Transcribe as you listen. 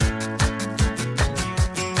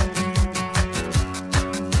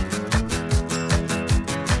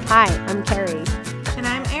Hi, I'm Kerri. And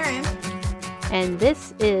I'm Erin. And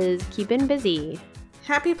this is Keepin' Busy.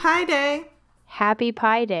 Happy Pie Day. Happy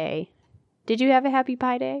Pie Day. Did you have a Happy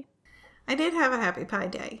Pie Day? I did have a Happy Pie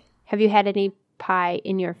Day. Have you had any pie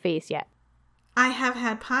in your face yet? I have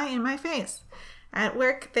had pie in my face. At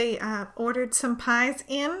work, they ordered some pies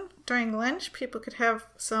in during lunch. People could have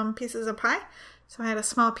some pieces of pie. So I had a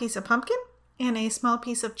small piece of pumpkin and a small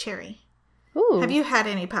piece of cherry. Ooh. Have you had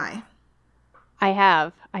any pie? I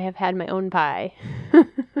have. I have had my own pie.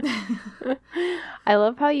 I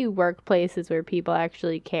love how you work places where people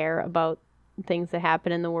actually care about things that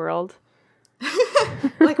happen in the world.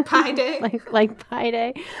 Like Pie Day? like Pie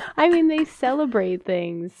Day. I mean, they celebrate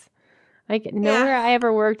things. Like, nowhere I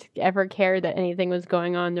ever worked ever cared that anything was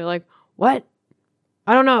going on. They're like, what?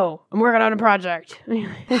 I don't know. I'm working on a project.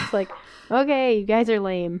 It's like, okay, you guys are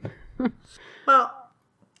lame. Well,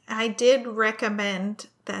 I did recommend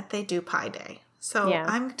that they do Pie Day. So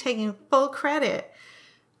I'm taking full credit.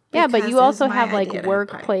 Yeah, but you also have like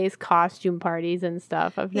workplace costume parties and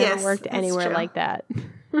stuff. I've never worked anywhere like that.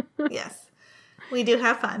 Yes, we do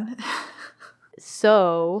have fun.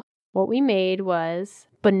 So what we made was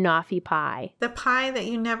Banoffee Pie. The pie that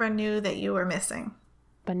you never knew that you were missing.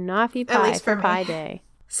 Banoffee Pie, at least for Pie Day.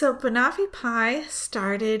 So Banoffee Pie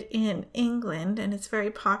started in England, and it's very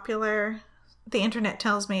popular. The internet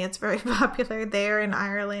tells me it's very popular there in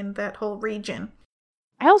Ireland, that whole region.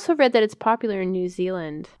 I also read that it's popular in New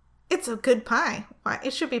Zealand. It's a good pie.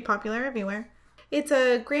 It should be popular everywhere. It's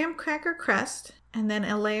a graham cracker crust and then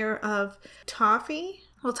a layer of toffee.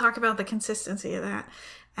 We'll talk about the consistency of that.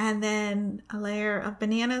 And then a layer of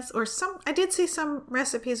bananas I did see some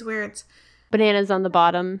recipes where it's bananas on the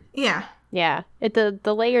bottom. Yeah. Yeah.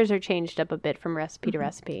 The layers are changed up a bit from recipe to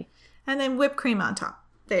recipe. And then whipped cream on top.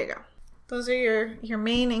 There you go. Those are your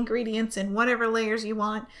main ingredients in whatever layers you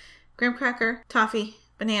want. Graham cracker, toffee,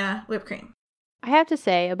 banana, whipped cream. I have to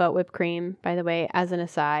say about whipped cream, by the way, as an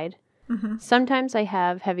aside, sometimes I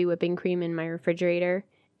have heavy whipping cream in my refrigerator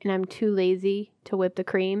and I'm too lazy to whip the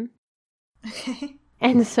cream. Okay.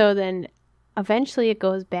 And so then eventually it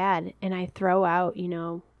goes bad and I throw out,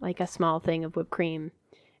 like a small thing of whipped cream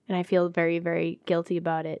and I feel very, very guilty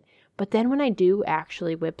about it. But then when I do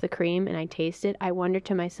actually whip the cream and I taste it, I wonder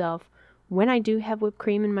to myself, when I do have whipped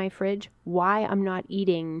cream in my fridge, why I'm not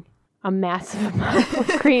eating a massive amount of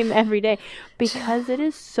whipped cream every day, because it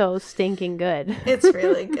is so stinking good. It's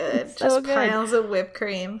really good. It's just so good. Piles of whipped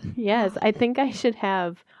cream. Yes, I think I should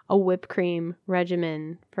have a whipped cream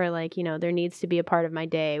regimen for there needs to be a part of my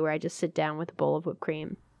day where I just sit down with a bowl of whipped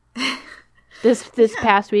cream. This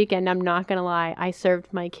past weekend, I'm not going to lie, I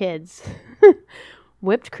served my kids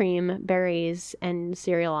whipped cream, berries, and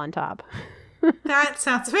cereal on top. That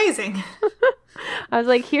sounds amazing. I was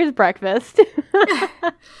like, here's breakfast.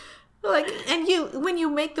 When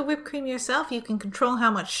you make the whipped cream yourself, you can control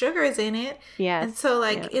how much sugar is in it. Yes. And so,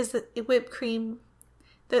 is the whipped cream,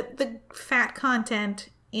 the fat content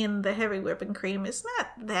in the heavy whipping cream is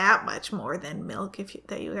not that much more than milk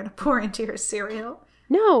that you're going to pour into your cereal.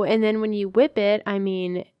 No, and then when you whip it,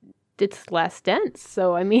 it's less dense.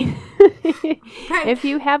 So, right. If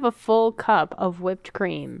you have a full cup of whipped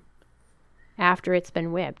cream after it's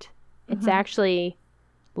been whipped, it's actually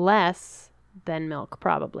less than milk,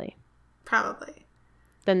 probably.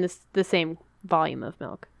 Than the same volume of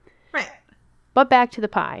milk. Right. But back to the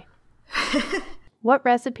pie. What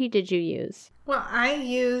recipe did you use? Well, I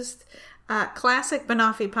used a classic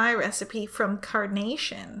Banoffee Pie recipe from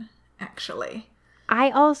Carnation, actually.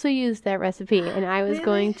 I also used that recipe, and I was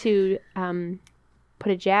going to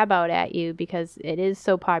put a jab out at you because it is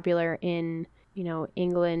so popular in,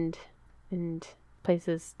 England and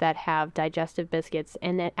places that have digestive biscuits,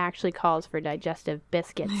 and it actually calls for digestive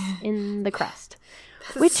biscuits in the crust.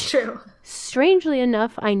 That's true. Strangely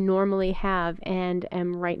enough, I normally have and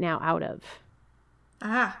am right now out of.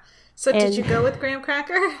 Did you go with graham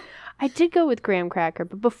cracker? I did go with graham cracker,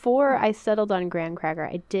 but before I settled on graham cracker,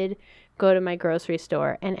 I did go to my grocery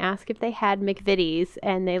store and ask if they had McVitie's,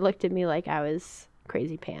 and they looked at me like I was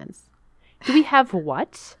crazy pants. Do we have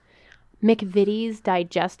what? McVitie's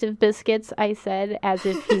digestive biscuits, I said, as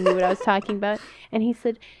if he knew what I was talking about. And he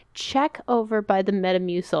said, check over by the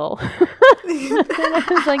Metamucil. And I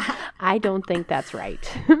was like, I don't think that's right.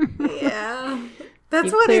 Yeah.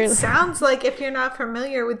 That's what it sounds like if you're not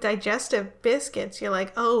familiar with digestive biscuits. You're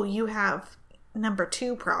like, oh, you have number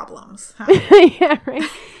 2 problems. Huh? Yeah, right.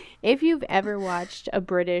 If you've ever watched a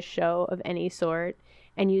British show of any sort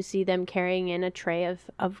and you see them carrying in a tray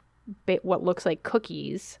of what looks like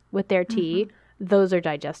cookies with their tea, those are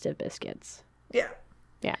digestive biscuits. Yeah.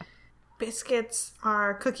 Yeah. Biscuits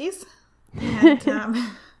are cookies. And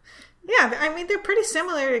Yeah, I mean, they're pretty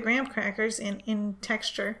similar to graham crackers in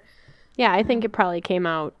texture. Yeah, I think it probably came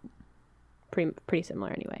out pretty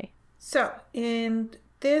similar anyway. So, in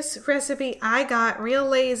this recipe, I got real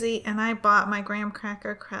lazy and I bought my graham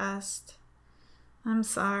cracker crust. I'm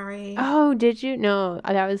sorry. Oh, did you? No,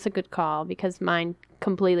 that was a good call because mine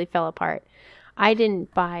completely fell apart. I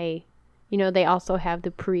didn't buy, they also have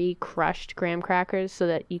the pre-crushed graham crackers so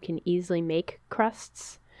that you can easily make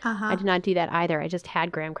crusts. I did not do that either. I just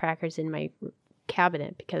had graham crackers in my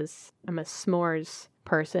cabinet because I'm a s'mores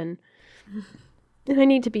person and I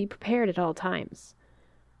need to be prepared at all times.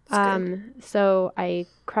 So I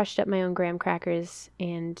crushed up my own graham crackers,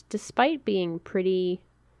 and despite being pretty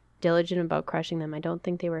diligent about crushing them, I don't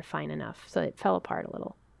think they were fine enough, so it fell apart a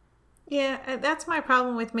little. Yeah, that's my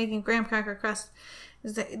problem with making graham cracker crust,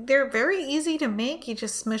 is that they're very easy to make. You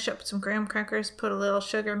just smush up some graham crackers, put a little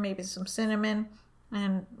sugar, maybe some cinnamon,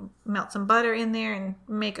 and melt some butter in there and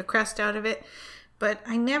make a crust out of it. But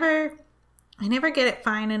I never get it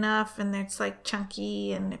fine enough, and it's like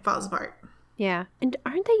chunky and it falls apart. Yeah. And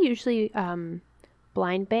aren't they usually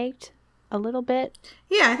blind baked a little bit?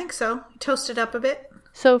 Yeah, I think so. Toast it up a bit.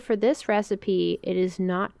 So for this recipe, it is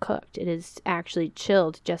not cooked. It is actually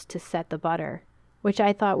chilled just to set the butter, which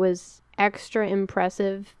I thought was extra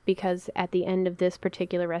impressive because at the end of this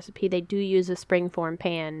particular recipe, they do use a springform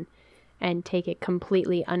pan and take it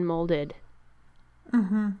completely unmolded.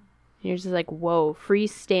 Mm-hmm. You're just like, whoa,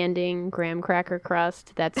 freestanding graham cracker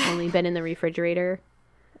crust that's only been in the refrigerator.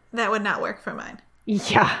 That would not work for mine.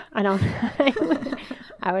 Yeah, I don't.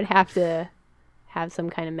 I would have to have some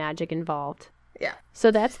kind of magic involved. Yeah.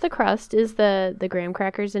 So that's the crust, is the graham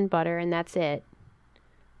crackers and butter, and that's it.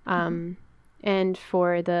 And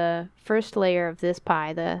for the first layer of this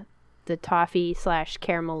pie, the toffee /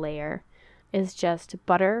 caramel layer, is just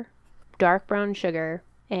butter, dark brown sugar,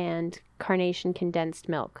 and carnation condensed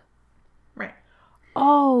milk. Right.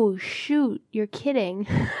 Oh, shoot. You're kidding.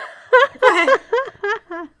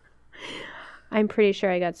 I'm pretty sure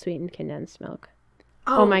I got sweetened condensed milk.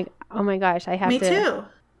 Oh my gosh. Me too.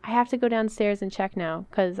 I have to go downstairs and check now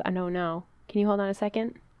because I don't know. Can you hold on a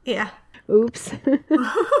second? Yeah. Oops.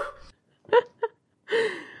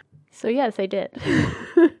 So yes, I did.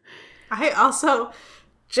 I also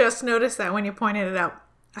just noticed that when you pointed it out.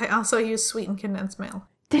 I also used sweetened condensed milk.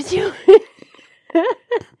 Did you?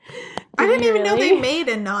 I didn't even know they made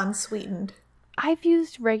a non-sweetened. I've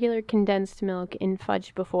used regular condensed milk in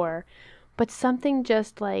fudge before, but something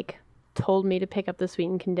just told me to pick up the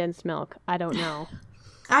sweetened condensed milk. I don't know.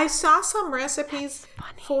 I saw some recipes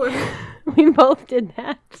for... We both did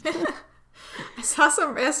that. I saw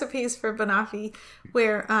some recipes for Banoffee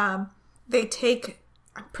where they take...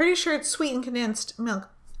 I'm pretty sure it's sweetened condensed milk.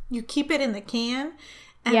 You keep it in the can.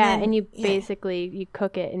 And you basically, you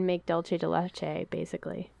cook it and make dulce de leche,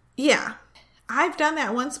 basically. Yeah. I've done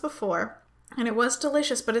that once before, and it was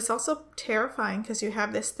delicious, but it's also terrifying because you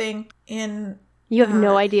have this thing in... You have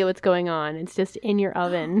no idea what's going on. It's just in your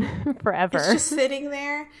oven forever. It's just sitting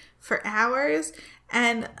there for hours,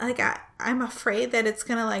 and I'm afraid that it's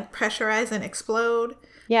gonna pressurize and explode.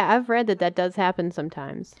 Yeah, I've read that does happen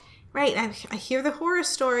sometimes. Right, I hear the horror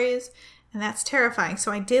stories, and that's terrifying.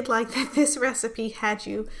 So I did like that this recipe had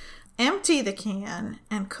you empty the can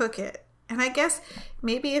and cook it. And I guess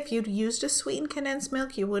maybe if you'd used a sweetened condensed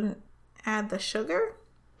milk, you wouldn't add the sugar.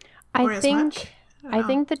 I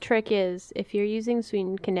think the trick is if you're using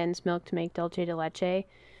sweetened condensed milk to make dulce de leche,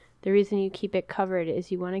 the reason you keep it covered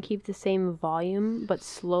is you want to keep the same volume but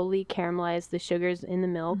slowly caramelize the sugars in the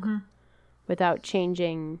milk without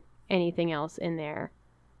changing anything else in there.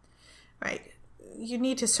 Right. You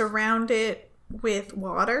need to surround it with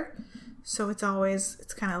water. So it's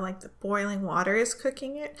kind of like the boiling water is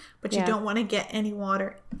cooking it, but you don't want to get any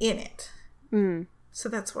water in it. Mm. So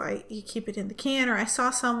that's why you keep it in the can. Or I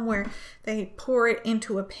saw some where they pour it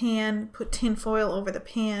into a pan, put tin foil over the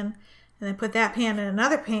pan, and then put that pan in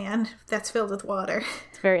another pan that's filled with water.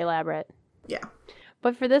 It's very elaborate. Yeah.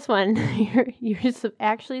 But for this one, you're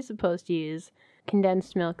actually supposed to use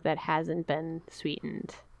condensed milk that hasn't been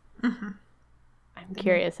sweetened. Mm-hmm. I'm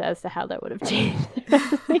curious as to how that would have changed the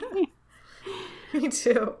recipe. Me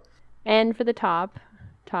too. And for the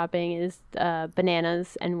topping is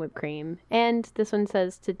bananas and whipped cream. And this one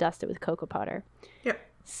says to dust it with cocoa powder. Yep.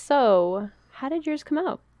 So, how did yours come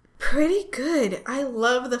out? Pretty good. I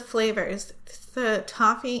love the flavors. The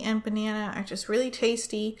toffee and banana are just really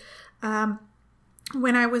tasty.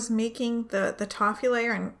 When I was making the toffee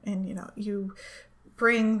layer, and you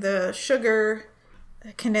bring the sugar,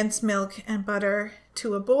 condensed milk, and butter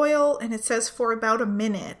to a boil, and it says for about a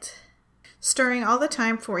minute, stirring all the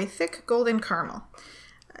time for a thick golden caramel.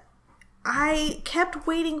 I kept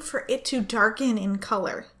waiting for it to darken in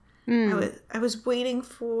color. I was waiting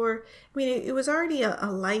for, it was already a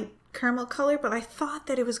light caramel color, but I thought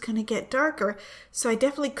that it was going to get darker. So I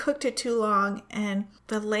definitely cooked it too long, and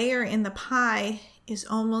the layer in the pie is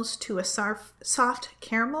almost to a soft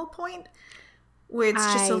caramel point where it's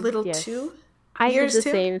just a little too. I did the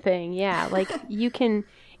same thing. Yeah. Like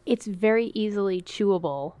it's very easily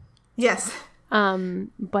chewable. Yes.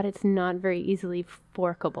 But it's not very easily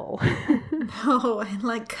forkable. No, and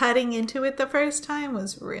like cutting into it the first time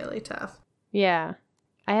was really tough. Yeah.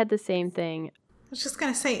 I had the same thing. I was just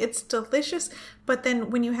going to say, it's delicious, but then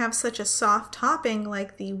when you have such a soft topping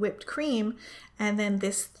like the whipped cream and then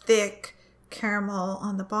this thick caramel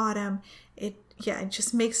on the bottom, it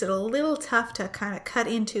just makes it a little tough to kind of cut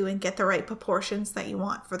into and get the right proportions that you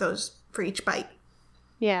want for each bite.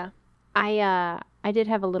 Yeah. I did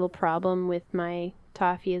have a little problem with my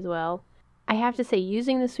toffee as well. I have to say,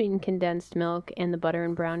 using the sweetened condensed milk and the butter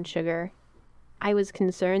and brown sugar, I was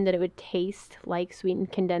concerned that it would taste like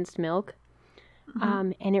sweetened condensed milk.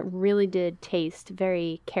 And it really did taste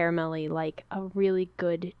very caramelly, like a really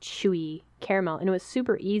good chewy caramel. And it was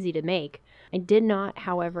super easy to make. I did not,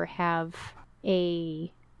 however, have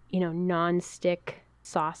a, non-stick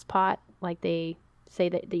sauce pot like they say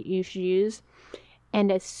that you should use.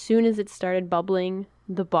 And as soon as it started bubbling,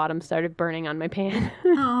 the bottom started burning on my pan.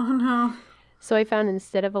 Oh, no. So I found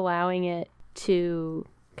instead of allowing it to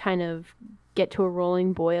kind of get to a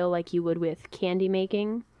rolling boil like you would with candy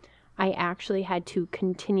making, I actually had to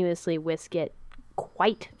continuously whisk it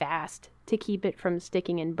quite fast to keep it from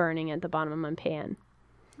sticking and burning at the bottom of my pan.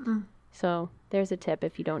 So there's a tip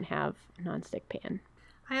if you don't have a nonstick pan.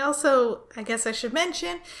 I guess I should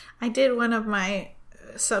mention, I did one of my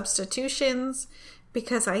substitutions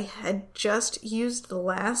because I had just used the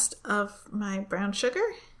last of my brown sugar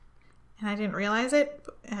and I didn't realize it.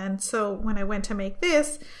 And so when I went to make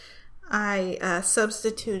this, I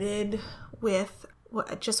substituted with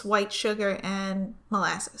just white sugar and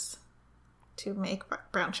molasses to make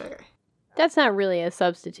brown sugar. That's not really a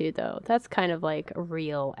substitute, though. That's kind of like a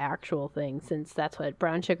real, actual thing, since that's what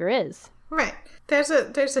brown sugar is. Right. There's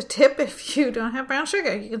a tip if you don't have brown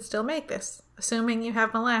sugar. You can still make this, assuming you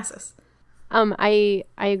have molasses. I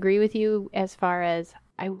agree with you as far as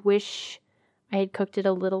I wish I had cooked it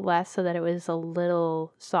a little less so that it was a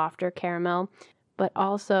little softer caramel, but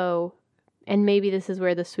also, and maybe this is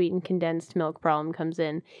where the sweetened condensed milk problem comes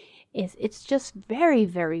in, is it's just very,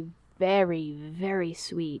 very, very, very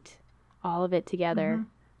sweet. All of it together.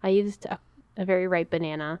 I used a very ripe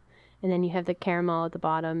banana, and then you have the caramel at the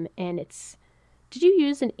bottom, and did you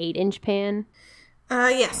use an 8-inch pan?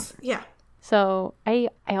 Yes. Yeah. So I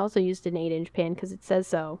also used an 8-inch pan because it says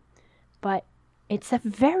so, but it's a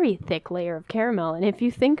very thick layer of caramel, and if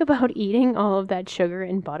you think about eating all of that sugar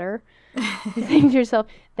and butter, you think to yourself,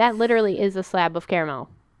 that literally is a slab of caramel.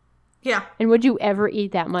 Yeah. And would you ever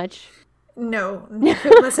eat that much? No, if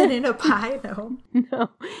it wasn't in a pie, no.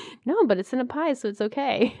 No, but it's in a pie, so it's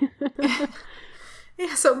okay.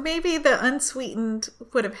 Yeah, so maybe the unsweetened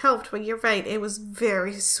would have helped, but you're right, it was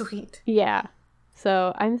very sweet. Yeah.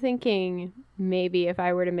 So I'm thinking maybe if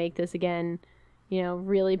I were to make this again,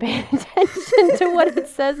 really pay attention to what it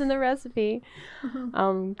says in the recipe.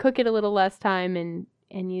 Cook it a little less time and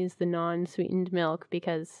use the non-sweetened milk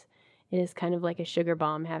because it is kind of like a sugar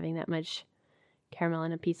bomb having that much caramel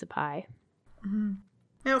in a piece of pie.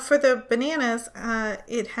 Now for the bananas,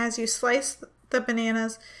 it has you slice the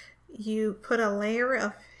bananas, you put a layer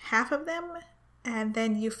of half of them, and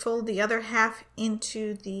then you fold the other half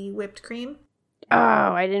into the whipped cream. Oh,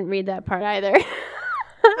 I didn't read that part either.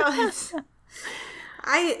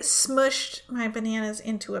 I smushed my bananas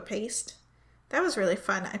into a paste. That was really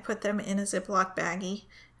fun. I put them in a Ziploc baggie,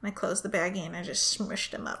 and I closed the baggie, and I just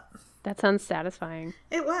smushed them up. That sounds satisfying.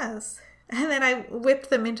 It was. And then I whipped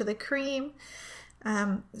them into the cream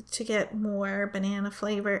to get more banana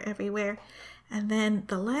flavor everywhere. And then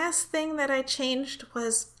the last thing that I changed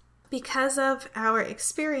was because of our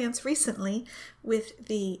experience recently with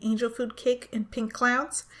the angel food cake and pink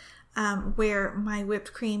clouds, where my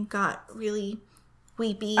whipped cream got really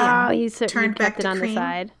weepy and turned back to cream. On the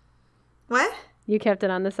side. What? You kept it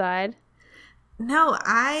on the side? No,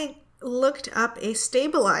 I looked up a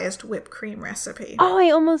stabilized whipped cream recipe. Oh, I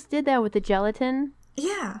almost did that with the gelatin.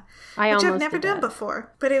 Yeah, which I've never done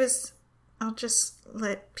before. But it was, I'll just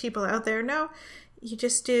let people out there know, you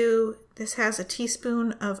just do, this has a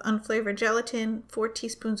teaspoon of unflavored gelatin, 4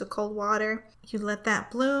 teaspoons of cold water. You let that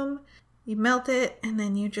bloom, you melt it, and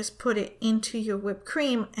then you just put it into your whipped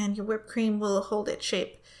cream, and your whipped cream will hold its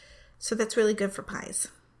shape. So that's really good for pies.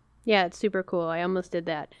 Yeah, it's super cool. I almost did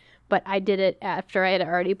that. But I did it after I had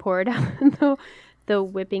already poured the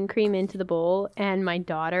whipping cream into the bowl, and my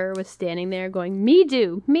daughter was standing there going, "Me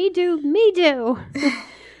do, me do, me do."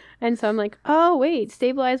 And so I'm like, "Oh, wait,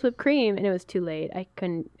 stabilize whipped cream." And it was too late. I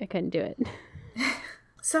couldn't do it.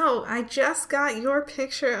 So I just got your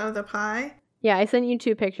picture of the pie. Yeah, I sent you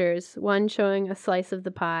 2 pictures. One showing a slice of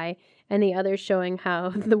the pie, and the other showing how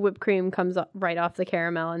the whipped cream comes right off the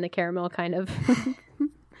caramel, and the caramel kind of...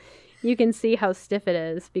 You can see how stiff it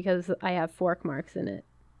is because I have fork marks in it.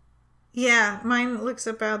 Yeah, mine looks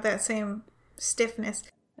about that same stiffness.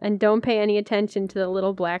 And don't pay any attention to the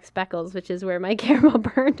little black speckles, which is where my caramel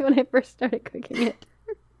burned when I first started cooking it.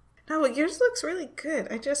 No, yours looks really good.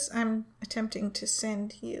 I'm attempting to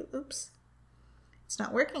send you... Oops. It's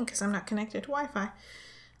not working because I'm not connected to Wi-Fi.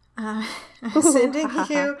 I'm sending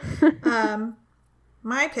you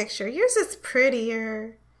my picture. Yours is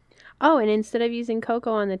prettier. Oh, and instead of using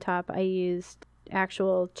cocoa on the top, I used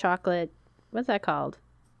actual chocolate. What's that called?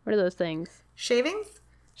 What are those things? Shavings?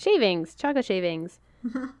 Shavings. Chocolate shavings.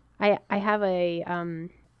 I have a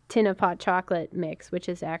tin of hot chocolate mix, which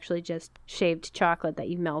is actually just shaved chocolate that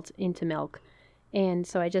you melt into milk. And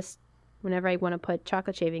so I just, whenever I want to put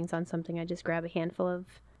chocolate shavings on something, I just grab a handful of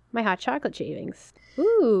my hot chocolate shavings.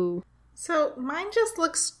 Ooh. So mine just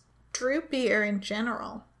looks droopier in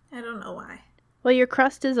general. I don't know why. Well, your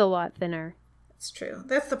crust is a lot thinner. That's true.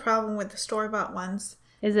 That's the problem with the store-bought ones.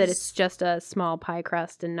 Is that it's just a small pie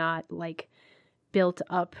crust and not like built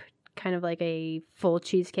up kind of like a full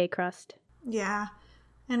cheesecake crust. Yeah.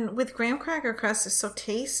 And with graham cracker crust, it's so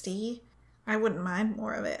tasty. I wouldn't mind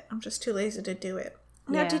more of it. I'm just too lazy to do it.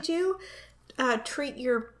 Now, did you treat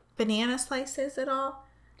your banana slices at all?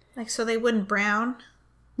 Like so they wouldn't brown?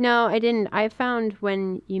 No, I didn't. I found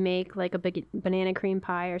when you make like a big banana cream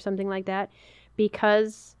pie or something like that,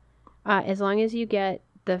 because as long as you get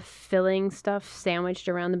the filling stuff sandwiched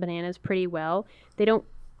around the bananas pretty well, they don't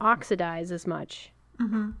oxidize as much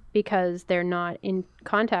because they're not in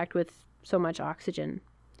contact with so much oxygen.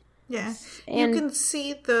 Yeah. And you can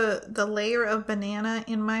see the layer of banana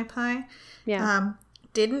in my pie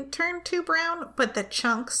didn't turn too brown, but the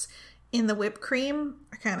chunks in the whipped cream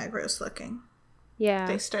are kind of gross looking. Yeah.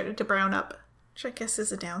 They started to brown up, which I guess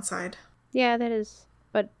is a downside. Yeah, that is.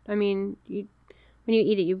 But, I mean, when you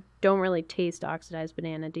eat it, you don't really taste oxidized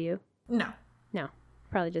banana, do you? No. No.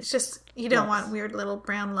 Probably just... It's just, you don't want weird little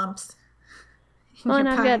brown lumps in well, your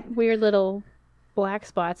and pie. I've got weird little black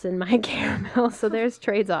spots in my caramel, so there's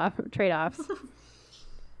trade-offs.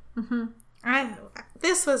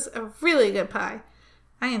 This was a really good pie.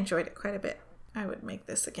 I enjoyed it quite a bit. I would make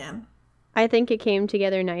this again. I think it came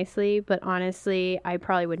together nicely, but honestly, I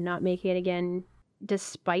probably would not make it again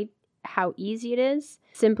despite how easy it is,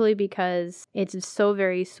 simply because it's so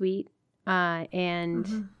very sweet.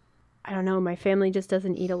 And I don't know, my family just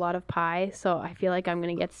doesn't eat a lot of pie, so I feel like I'm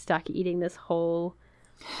going to get stuck eating this whole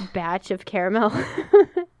batch of caramel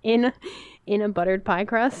in a buttered pie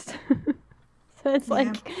crust. So it's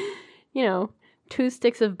like, 2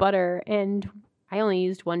 sticks of butter, and I only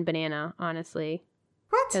used 1 banana, honestly.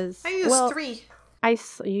 What? I used 3.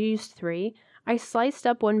 You used 3? I sliced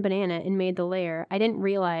up 1 banana and made the layer. I didn't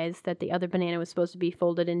realize that the other banana was supposed to be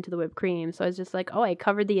folded into the whipped cream, so I was just like, oh, I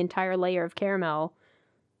covered the entire layer of caramel.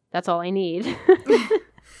 That's all I need.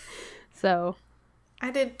 So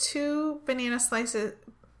I did 2 banana slices,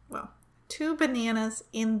 2 bananas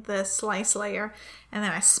in the slice layer, and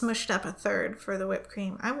then I smushed up a third for the whipped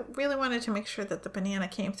cream. I really wanted to make sure that the banana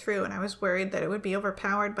came through, and I was worried that it would be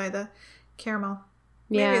overpowered by the caramel.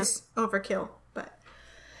 Maybe it's overkill, but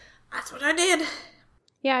that's what I did.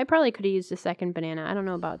 Yeah, I probably could have used a second banana. I don't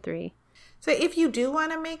know about 3. So if you do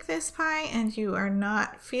want to make this pie and you are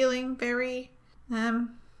not feeling very, dang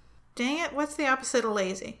it, what's the opposite of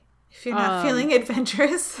lazy? If you're not feeling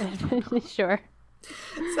adventurous. Sure.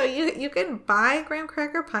 So you can buy graham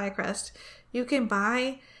cracker pie crust. You can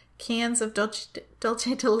buy cans of dulce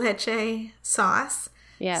de leche sauce.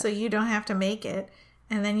 Yeah. So you don't have to make it.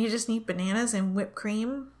 And then you just need bananas and whipped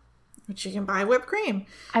cream, which you can buy whipped cream.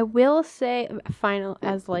 I will say a final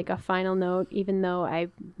note, even though I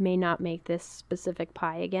may not make this specific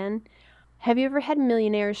pie again. Have you ever had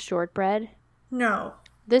Millionaire's shortbread? No.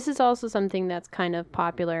 This is also something that's kind of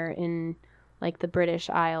popular in like the British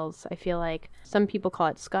Isles. I feel like some people call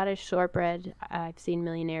it Scottish shortbread. I've seen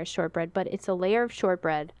Millionaire's shortbread, but it's a layer of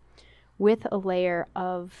shortbread with a layer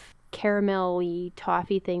of caramel-y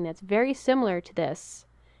toffee thing that's very similar to this,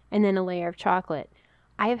 and then a layer of chocolate.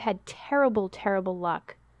 I have had terrible, terrible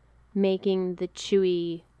luck making the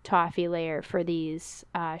chewy toffee layer for these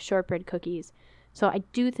shortbread cookies. So I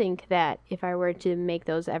do think that if I were to make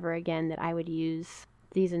those ever again, that I would use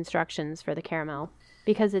these instructions for the caramel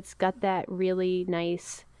because it's got that really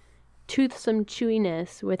nice toothsome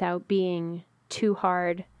chewiness without being too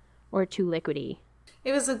hard or too liquidy.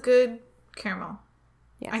 It was a good caramel.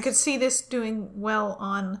 Yes. I could see this doing well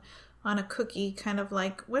on a cookie, kind of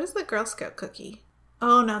like, what is the Girl Scout cookie?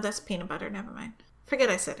 Oh, no, that's peanut butter. Never mind. Forget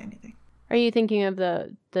I said anything. Are you thinking of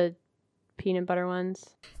the peanut butter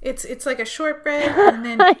ones? It's like a shortbread, and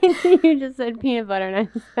then... I think you just said peanut butter, and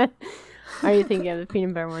I said, are you thinking of the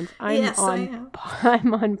peanut butter ones? Yes, I am.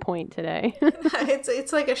 I'm on point today.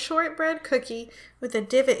 It's like a shortbread cookie with a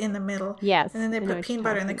divot in the middle. Yes. And then they put peanut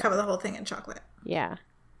butter and they cover the whole thing in chocolate. Yeah.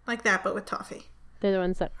 Like that, but with toffee. They're the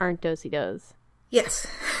ones that aren't Do-si-dos. Yes.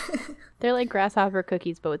 They're like grasshopper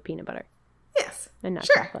cookies, but with peanut butter. Yes. And not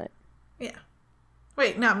sure. chocolate. Yeah.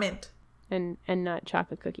 Wait, not mint. And not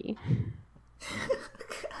chocolate cookie.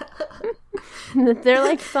 They're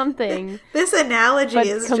like something. This analogy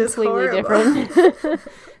is just horrible. Different.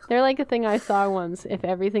 They're like a thing I saw once. If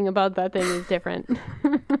everything about that thing is different.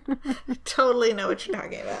 I totally know what you're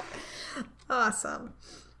talking about. Awesome.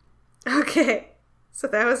 Okay. So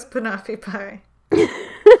that was Banoffee Pie.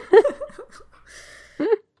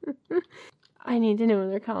 I need to know what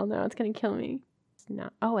they're called now. It's going to kill me. It's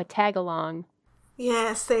not. Oh, a tag-along.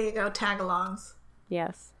 Yes, there you go. Tag-alongs.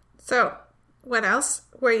 Yes. So, what else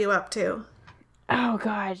were you up to? Oh,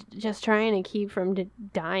 God. Just trying to keep from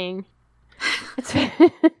dying.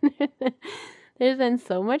 There's been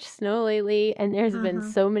so much snow lately, and there's been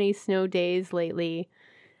so many snow days lately.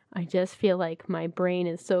 I just feel like my brain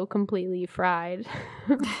is so completely fried.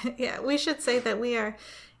 Yeah, we should say that we are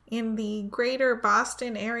in the greater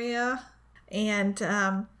Boston area, and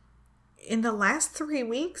in the last 3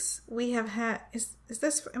 weeks, we have had,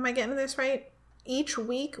 am I getting this right? Each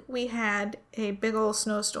week, we had a big old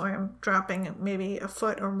snowstorm dropping maybe a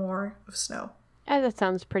foot or more of snow. That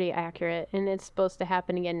sounds pretty accurate, and it's supposed to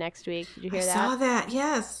happen again next week. Did you hear that? I saw that,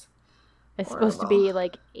 yes. It's supposed to be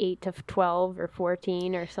like 8 to 12 or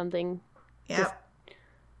 14 or something. Yeah.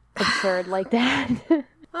 Absurd like that.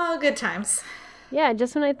 Oh, good times. Yeah,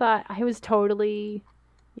 just when I thought I was totally,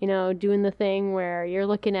 doing the thing where you're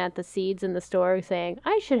looking at the seeds in the store saying,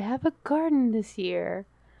 I should have a garden this year.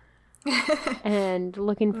 And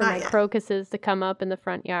looking for my crocuses to come up in the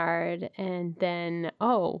front yard. And then,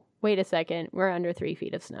 oh, wait a second, we're under 3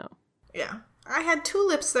 feet of snow. Yeah. I had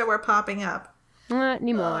tulips that were popping up. Not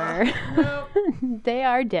anymore. Nope. They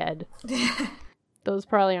are dead. Those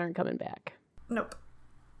probably aren't coming back. Nope.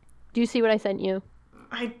 Do you see what I sent you?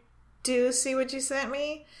 I do see what you sent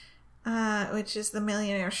me, which is the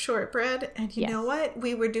Millionaire Shortbread. And you know what?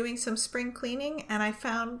 We were doing some spring cleaning, and I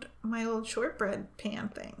found my old shortbread pan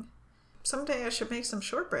thing. Someday I should make some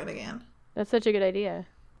shortbread again. That's such a good idea.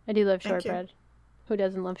 I do love Thank shortbread. You. Who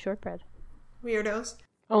doesn't love shortbread? Weirdos.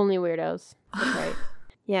 Only weirdos. That's right.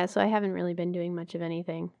 Yeah, so I haven't really been doing much of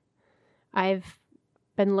anything. I've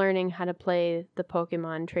been learning how to play the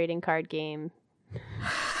Pokemon trading card game.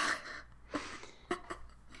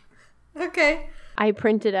 Okay. I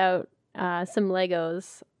printed out some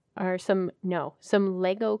Legos, or some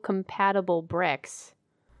Lego compatible bricks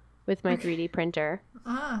with my 3D printer.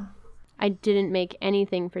 I didn't make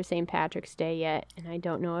anything for St. Patrick's Day yet, and I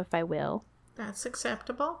don't know if I will. That's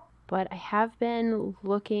acceptable. But I have been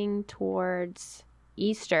looking towards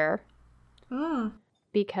Easter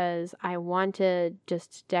because I want to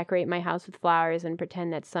just decorate my house with flowers and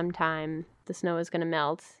pretend that sometime the snow is going to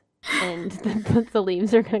melt and the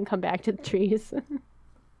leaves are going to come back to the trees.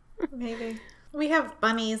 Maybe. We have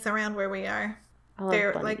bunnies around where we are.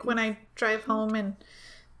 They're bunnies. Like when I drive home, and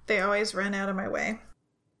they always run out of my way.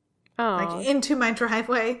 Oh. Like into my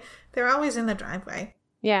driveway. They're always in the driveway.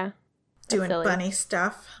 Yeah. Doing bunny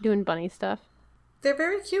stuff. Doing bunny stuff. They're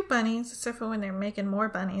very cute bunnies, except for when they're making more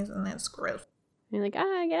bunnies, and that's gross. You're like,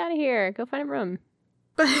 get out of here. Go find a room.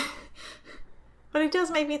 But it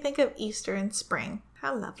does make me think of Easter and spring.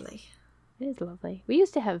 How lovely. It is lovely. We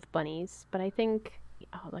used to have bunnies, but I think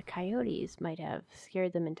the coyotes might have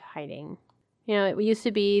scared them into hiding. It used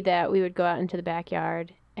to be that we would go out into the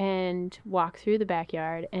backyard and walk through the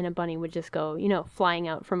backyard, and a bunny would just go, flying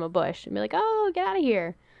out from a bush and be like, oh, get out of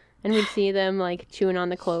here. And we'd see them like chewing on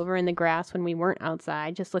the clover in the grass when we weren't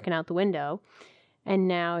outside, just looking out the window. And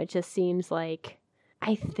now it just seems like,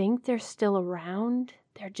 I think they're still around.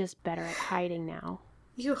 They're just better at hiding now.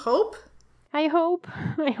 You hope? I hope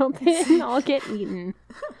they didn't all get eaten.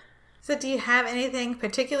 So do you have anything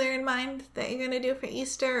particular in mind that you're going to do for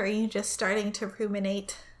Easter, or are you just starting to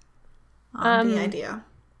ruminate on the idea?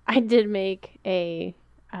 I did make a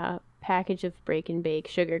package of break and bake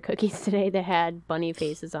sugar cookies today that had bunny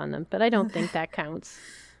faces on them, but I don't think that counts.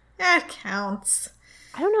 That counts.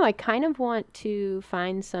 I don't know. I kind of want to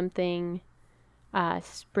find something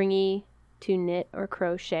springy to knit or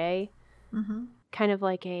crochet. Mm-hmm. Kind of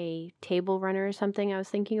like a table runner or something. I was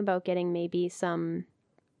thinking about getting maybe some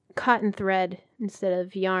cotton thread instead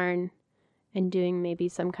of yarn and doing maybe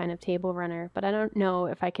some kind of table runner. But I don't know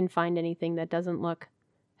if I can find anything that doesn't look...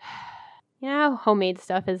 You know, homemade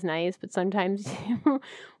stuff is nice, but sometimes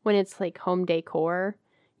when it's like home decor,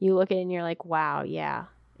 you look at it and you're like, wow, yeah,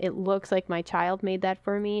 it looks like my child made that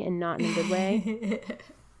for me and not in a good way.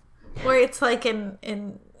 Or it's like an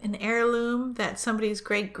heirloom that somebody's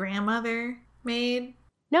great grandmother made.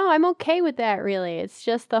 No, I'm okay with that, really. It's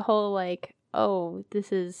just the whole like, oh, this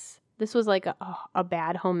was like a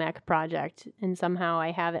bad home ec project, and somehow I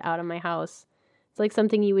have it out of my house. It's like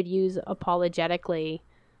something you would use apologetically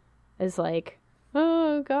as like,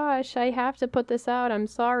 oh gosh, I have to put this out. I'm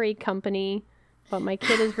sorry, company, but my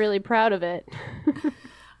kid is really proud of it.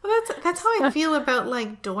 Well, that's how I feel about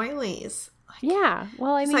like doilies. Like, yeah,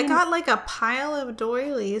 well, I mean, I got like a pile of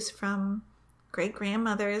doilies from great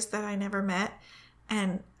grandmothers that I never met,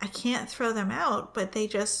 and I can't throw them out, but they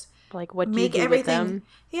just like, what do you do with them?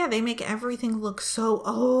 Yeah, they make everything look so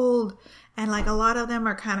old, and like a lot of them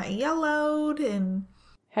are kind of yellowed. And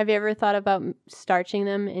have you ever thought about starching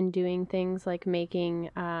them and doing things like making,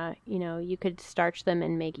 you could starch them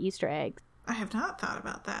and make Easter eggs? I have not thought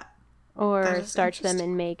about that. Or starch them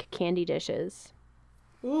and make candy dishes.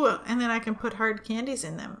 Ooh, and then I can put hard candies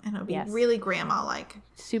in them, and it'll be really grandma-like.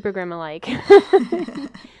 Super grandma-like.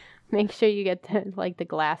 Make sure you get the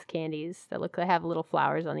glass candies that have little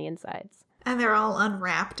flowers on the insides. And they're all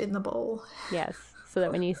unwrapped in the bowl. Yes, so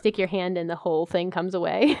that when you stick your hand in, the whole thing comes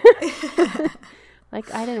away.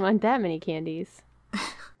 Like, I didn't want that many candies.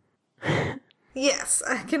 Yes,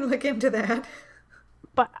 I can look into that.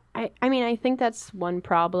 But, I think that's one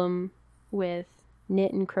problem with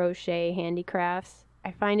knit and crochet handicrafts.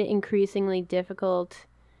 I find it increasingly difficult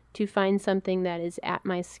to find something that is at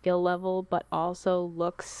my skill level, but also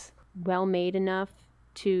looks well made enough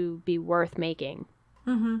to be worth making.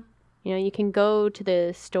 Mm-hmm. You know, you can go to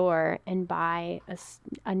the store and buy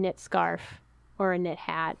a knit scarf or a knit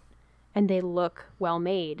hat, and they look well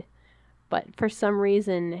made. But for some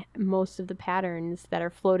reason, most of the patterns that are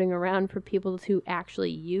floating around for people to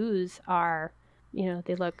actually use are,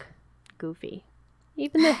 they look goofy.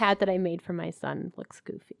 Even the hat that I made for my son looks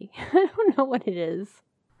goofy. I don't know what it is.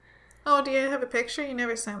 Oh, do you have a picture? You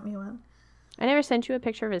never sent me one. I never sent you a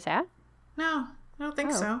picture of his hat? No, I don't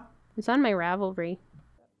think so. It's on my Ravelry.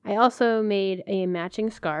 I also made a matching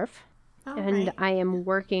scarf. And right. I am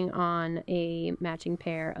working on a matching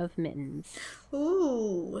pair of mittens.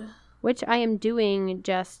 Ooh. Which I am doing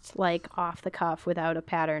just like off the cuff without a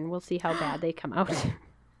pattern. We'll see how bad they come out.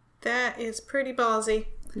 That is pretty ballsy.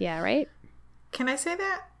 Yeah, right? Can I say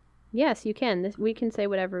that? Yes, you can. We can say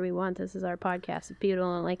whatever we want. This is our podcast. If people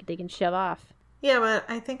don't like it, they can shove off. Yeah, but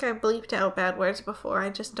I think I bleeped out bad words before. I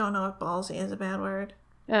just don't know if ballsy is a bad word.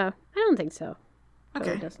 Oh, I don't think so.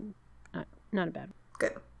 Okay. It doesn't. Not a bad word.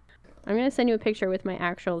 Good. I'm going to send you a picture with my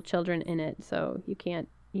actual children in it, so you can't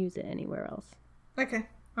use it anywhere else. Okay,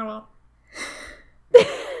 I will.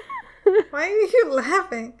 Why are you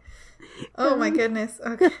laughing? Oh my goodness.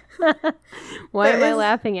 Okay. Why am I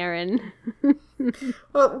laughing, Erin?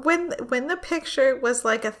 Well, when the picture was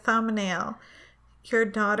like a thumbnail, your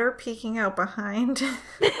daughter peeking out behind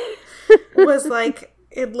was like,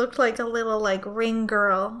 it looked like a little like ring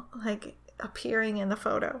girl like appearing in the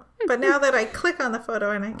photo. But now that I click on the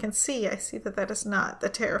photo and I see that is not the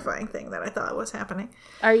terrifying thing that I thought was happening.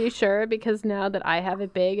 Are you sure? Because now that I have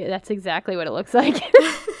it big, that's exactly what it looks like.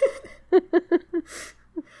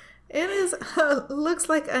 It is looks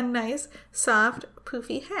like a nice, soft,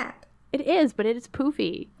 poofy hat. It is, but it is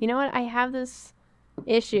poofy. You know what? I have this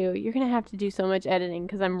issue. You're going to have to do so much editing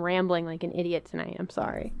because I'm rambling like an idiot tonight. I'm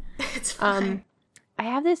sorry. It's fine. I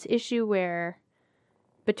have this issue where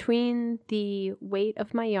between the weight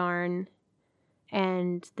of my yarn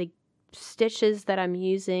and the stitches that I'm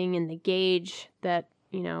using and the gauge that,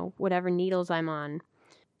 whatever needles I'm on,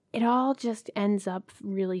 it all just ends up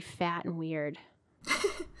really fat and weird.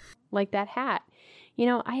 Like that hat.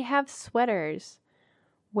 I have sweaters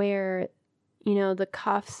where, the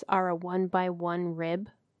cuffs are a 1x1 rib.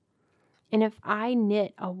 And if I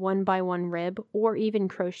knit a 1x1 rib or even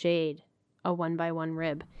crocheted a 1x1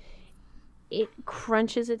 rib, it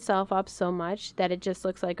crunches itself up so much that it just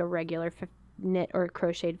looks like a regular knit or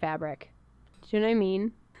crocheted fabric. Do you know what I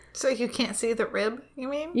mean? So you can't see the rib, you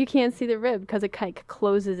mean? You can't see the rib because it kind of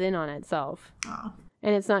closes in on itself. Oh.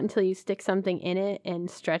 And it's not until you stick something in it and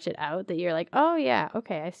stretch it out that you're like, oh yeah,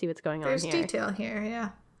 okay, I see what's going on here. There's detail here, yeah.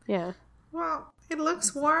 Yeah. Well, it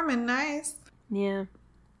looks warm and nice. Yeah.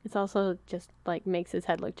 It's also just like makes his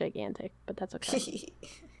head look gigantic, but that's okay.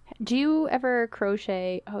 Do you ever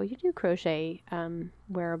crochet? Oh, you do crochet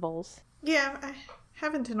wearables. Yeah, I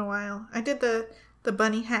haven't in a while. I did the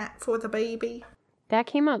bunny hat for the baby. That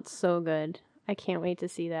came out so good. I can't wait to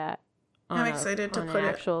see that. I'm excited to put an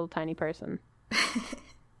actual tiny person.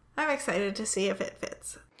 I'm excited to see if it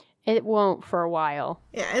fits. It won't for a while.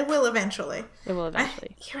 Yeah, it will eventually. You're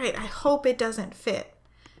right. I hope it doesn't fit.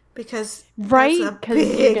 Because because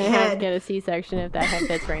you're gonna have to get a C-section if that head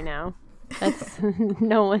fits right now. That's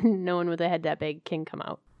no one with a head that big can come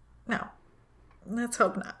out. No, let's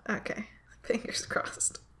hope not. Okay, fingers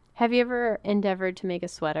crossed. Have you ever endeavored to make a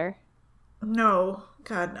sweater? No,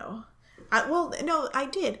 God no. No, I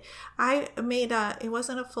did. I made it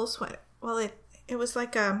wasn't a full sweater. Well, it was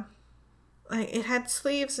like it had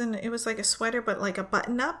sleeves and it was like a sweater, but like a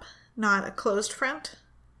button up, not a closed front.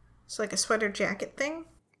 It's like a sweater jacket thing.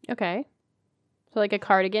 Okay. So like a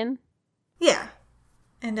cardigan? Yeah.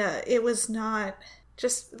 And it was not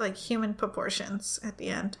just like human proportions at the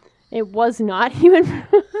end. It was not human.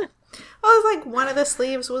 Well, it was like one of the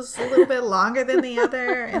sleeves was a little bit longer than the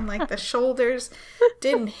other, and like the shoulders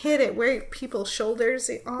didn't hit it where people's shoulders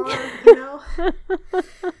are, you know?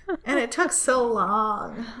 And it took so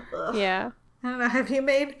long. Ugh. Yeah. I don't know. Have you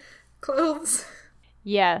made clothes?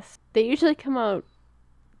 Yes. They usually come out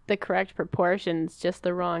the correct proportions, just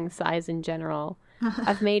the wrong size in general.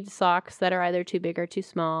 I've made socks that are either too big or too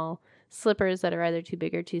small, slippers that are either too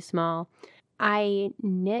big or too small. I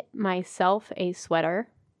knit myself a sweater,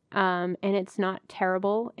 and it's not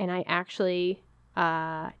terrible, and I actually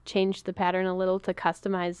changed the pattern a little to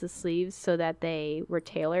customize the sleeves so that they were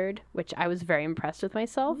tailored, which I was very impressed with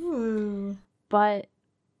myself. Ooh. But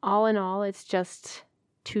all in all, it's just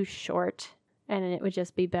too short, and it would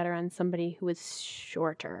just be better on somebody who was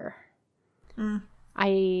shorter. Mm.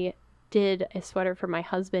 I did a sweater for my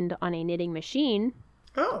husband on a knitting machine.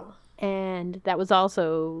 Oh. And that was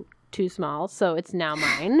also too small, so it's now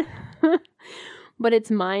mine. But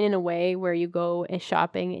it's mine in a way where you go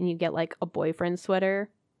shopping and you get like a boyfriend sweater,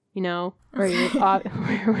 you know, where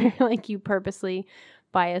where like you purposely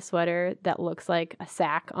buy a sweater that looks like a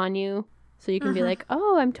sack on you, so you can be like,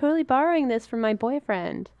 oh, I'm totally borrowing this from my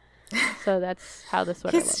boyfriend. So that's how the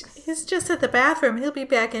sweater looks. He's just at the bathroom. He'll be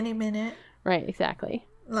back any minute. Right, exactly.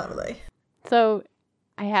 Lovely. So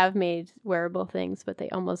I have made wearable things, but they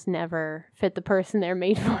almost never fit the person they're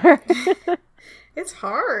made for. It's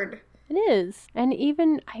hard. It is. And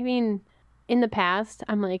even, I mean, in the past,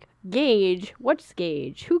 I'm like, gauge? What's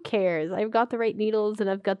gauge? Who cares? I've got the right needles and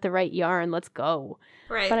I've got the right yarn. Let's go.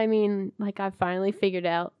 Right. But I mean, like, I've finally figured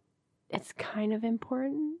out it's kind of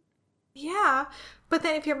important. Yeah. But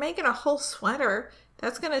then if you're making a whole sweater,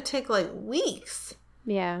 that's going to take like weeks.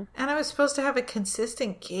 Yeah. And I was supposed to have a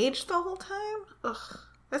consistent gauge the whole time? Ugh.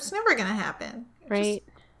 That's never going to happen. You're right.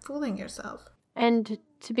 Just fooling yourself. And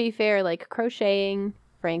to be fair, like crocheting,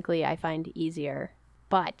 frankly, I find easier.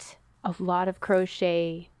 But a lot of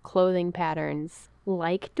crochet clothing patterns,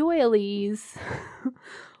 like doilies,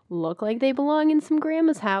 look like they belong in some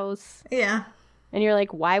grandma's house. Yeah. And you're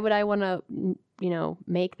like, why would I want to,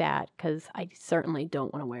 make that? Because I certainly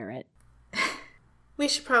don't want to wear it. We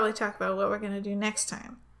should probably talk about what we're going to do next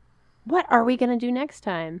time. What are we going to do next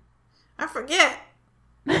time? I forget.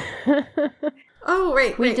 Oh,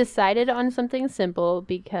 right. We decided on something simple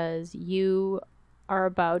because you are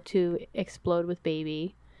about to explode with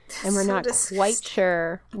baby. And we're not quite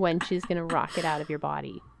sure when she's going to rock it out of your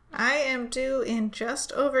body. I am due in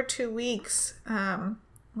just over 2 weeks,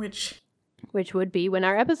 which would be when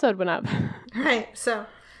our episode went up. Right. So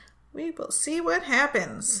we will see what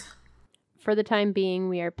happens. For the time being,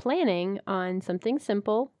 we are planning on something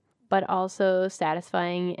simple, but also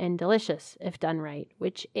satisfying and delicious if done right,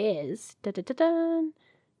 which is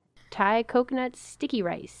Thai coconut sticky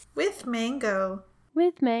rice. With mango.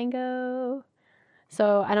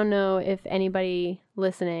 So I don't know if anybody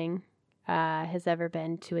listening has ever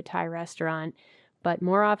been to a Thai restaurant, but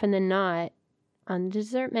more often than not, on the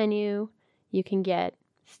dessert menu, you can get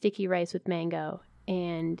sticky rice with mango,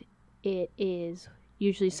 and it is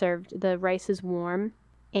usually served, the rice is warm,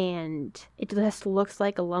 and it just looks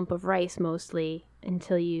like a lump of rice mostly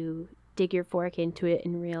until you dig your fork into it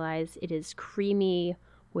and realize it is creamy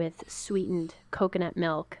with sweetened coconut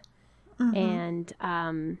milk. Mm-hmm.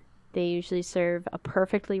 And they usually serve a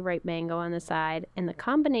perfectly ripe mango on the side, and the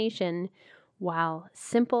combination, while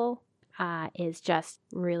simple, is just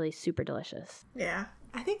really super delicious. Yeah.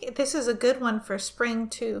 I think this is a good one for spring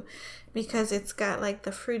too, because it's got like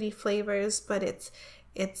the fruity flavors, but it's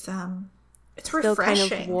still refreshing.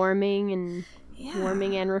 Kind of warming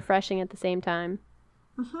and refreshing at the same time.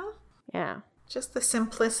 Mm-hmm. Yeah. just the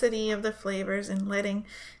simplicity of the flavors and letting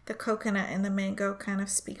the coconut and the mango kind of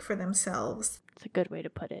speak for themselves. It's a good way to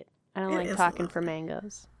put it. I don't like talking for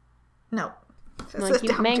mangoes. No.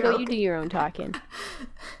 Like Mango, you do your own talking.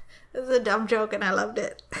 This is a dumb joke and I loved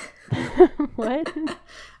it. What?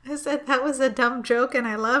 I said that was a dumb joke and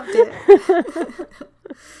I loved it.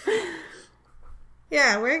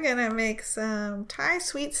 Yeah, we're going to make some Thai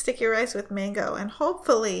sweet sticky rice with mango. And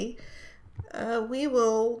hopefully we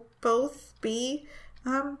will both be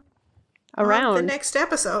around on the next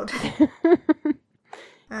episode.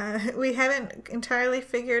 We haven't entirely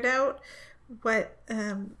figured out what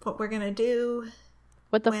we're going to do.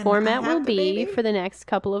 What the format will be for the next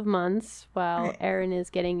couple of months while right. Erin is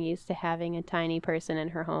getting used to having a tiny person in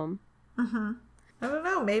her home. Mm-hmm. I don't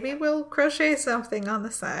know. Maybe we'll crochet something on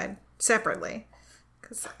the side separately.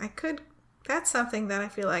 Because that's something that I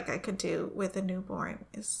feel like I could do with a newborn.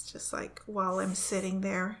 Is just like while I'm sitting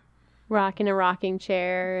there. Rock in a rocking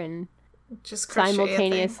chair and just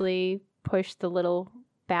simultaneously push the little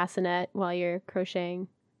bassinet while you're crocheting.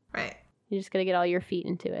 Right. You're just going to get all your feet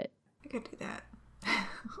into it. I could do that.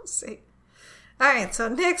 We'll see. All right, so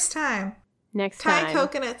next time. Thai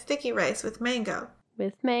coconut sticky rice with mango.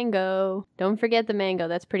 With mango. Don't forget the mango.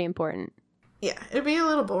 That's pretty important. Yeah, it'd be a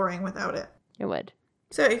little boring without it. It would.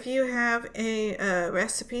 So if you have a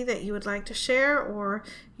recipe that you would like to share, or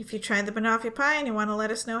if you tried the Banoffee Pie and you want to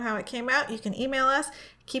let us know how it came out, you can email us,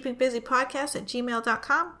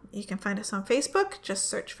 keepingbusypodcast@gmail.com. You can find us on Facebook. Just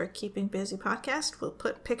search for Keeping Busy Podcast. We'll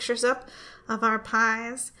put pictures up of our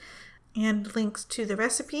pies and links to the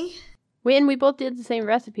recipe. We both did the same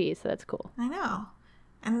recipe, so that's cool. I know.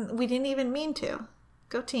 And we didn't even mean to.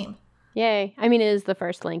 Go team. Yay. I mean, it is the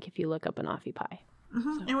first link if you look up Banoffee Pie.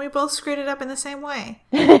 Mm-hmm. So. And we both screwed it up in the same way.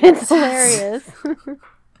 It's hilarious.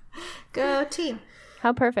 Go team.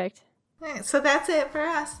 How perfect. All right, so that's it for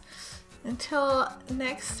us. Until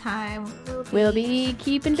next time, we'll be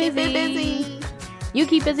keeping busy. Keep it busy. You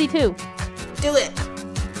keep busy too. Do it.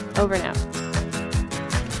 Over and out.